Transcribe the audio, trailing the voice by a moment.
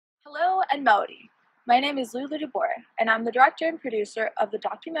and Melody. My name is Lulu DeBoer, and I'm the director and producer of the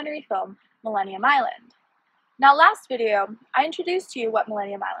documentary film Millennium Island. Now, last video, I introduced to you what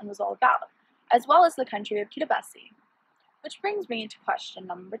Millennium Island was all about, as well as the country of Kiribati. Which brings me to question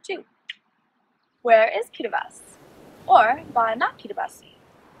number 2. Where is Kiribati? Or, Baana Kiribati?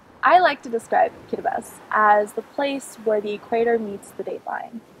 I like to describe Kiribati as the place where the equator meets the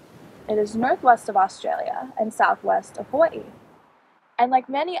dateline. It is northwest of Australia and southwest of Hawaii. And like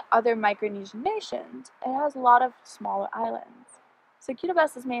many other Micronesian nations, it has a lot of smaller islands. So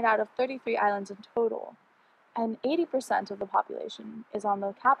Kiribati is made out of 33 islands in total, and 80% of the population is on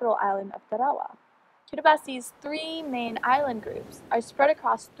the capital island of Tarawa. Kiribati's 3 main island groups are spread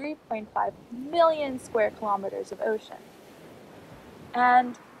across 3.5 million square kilometers of ocean.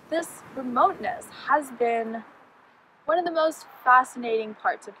 And this remoteness has been one of the most fascinating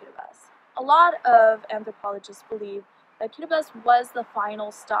parts of Kiribati. A lot of anthropologists believe that Kiribati was the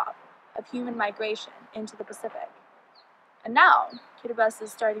final stop of human migration into the Pacific. And now, Kiribati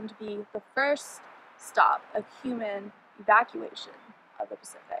is starting to be the first stop of human evacuation of the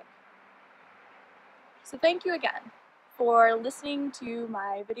Pacific. So thank you again for listening to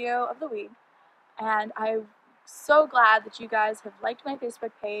my video of the week, and I'm so glad that you guys have liked my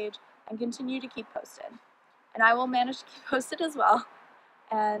Facebook page and continue to keep posted. And I will manage to keep posted as well.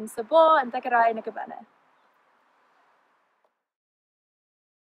 And sabo and takarai nakabane.